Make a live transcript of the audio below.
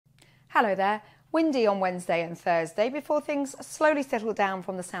Hello there. Windy on Wednesday and Thursday before things slowly settle down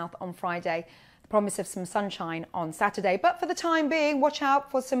from the south on Friday. The promise of some sunshine on Saturday, but for the time being, watch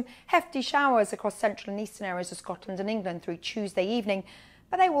out for some hefty showers across central and eastern areas of Scotland and England through Tuesday evening.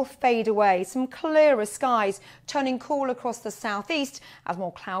 But they will fade away. Some clearer skies turning cool across the southeast as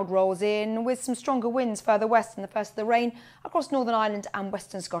more cloud rolls in, with some stronger winds further west and the first of the rain across Northern Ireland and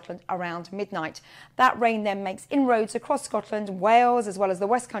western Scotland around midnight. That rain then makes inroads across Scotland, Wales as well as the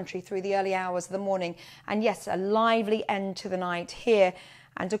West Country through the early hours of the morning. And yes, a lively end to the night here,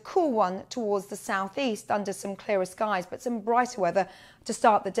 and a cool one towards the southeast under some clearer skies, but some brighter weather to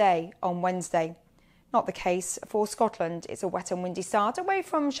start the day on Wednesday. Not the case for Scotland. It's a wet and windy start. Away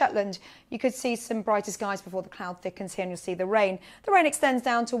from Shetland, you could see some brighter skies before the cloud thickens here and you'll see the rain. The rain extends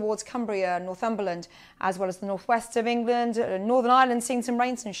down towards Cumbria, Northumberland, as well as the northwest of England. Northern Ireland seeing some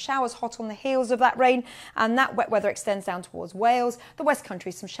rain, some showers hot on the heels of that rain, and that wet weather extends down towards Wales. The West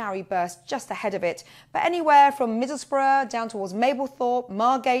Country, some showery bursts just ahead of it. But anywhere from Middlesbrough down towards Mablethorpe,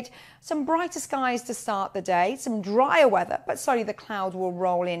 Margate, some brighter skies to start the day, some drier weather, but slowly the cloud will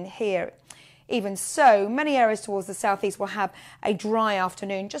roll in here. Even so, many areas towards the southeast will have a dry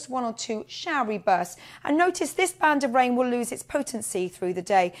afternoon, just one or two showery bursts. And notice this band of rain will lose its potency through the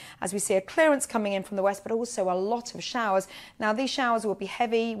day as we see a clearance coming in from the west, but also a lot of showers. Now, these showers will be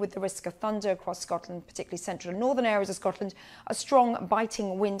heavy with the risk of thunder across Scotland, particularly central and northern areas of Scotland. A strong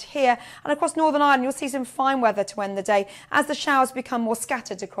biting wind here. And across Northern Ireland, you'll see some fine weather to end the day as the showers become more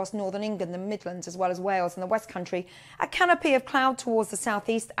scattered across northern England, the Midlands, as well as Wales and the West Country. A canopy of cloud towards the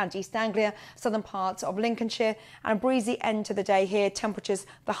southeast and East Anglia, southern parts of Lincolnshire, and a breezy end to the day here, temperatures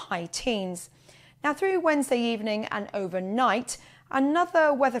the high teens. Now through Wednesday evening and overnight,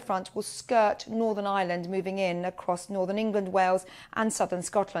 another weather front will skirt Northern Ireland, moving in across northern England, Wales and southern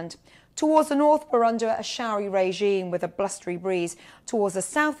Scotland. Towards the north, we're under a showery regime with a blustery breeze. Towards the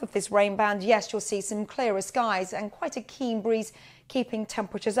south of this rain band, yes, you'll see some clearer skies and quite a keen breeze keeping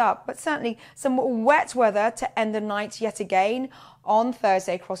temperatures up, but certainly some wet weather to end the night yet again on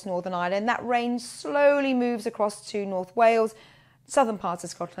Thursday across Northern Ireland. That rain slowly moves across to North Wales, southern parts of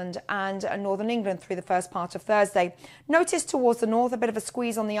Scotland and northern England through the first part of Thursday. Notice towards the north a bit of a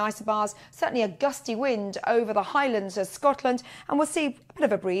squeeze on the isobars, certainly a gusty wind over the highlands of Scotland, and we'll see a bit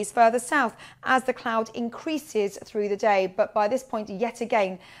of a breeze further south as the cloud increases through the day. But by this point, yet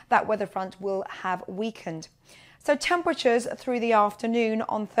again, that weather front will have weakened. So temperatures through the afternoon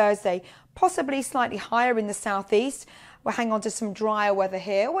on Thursday, possibly slightly higher in the southeast. We'll hang on to some drier weather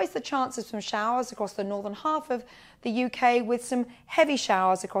here. Always the chance of some showers across the northern half of the UK with some heavy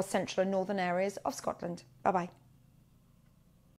showers across central and northern areas of Scotland. Bye-bye.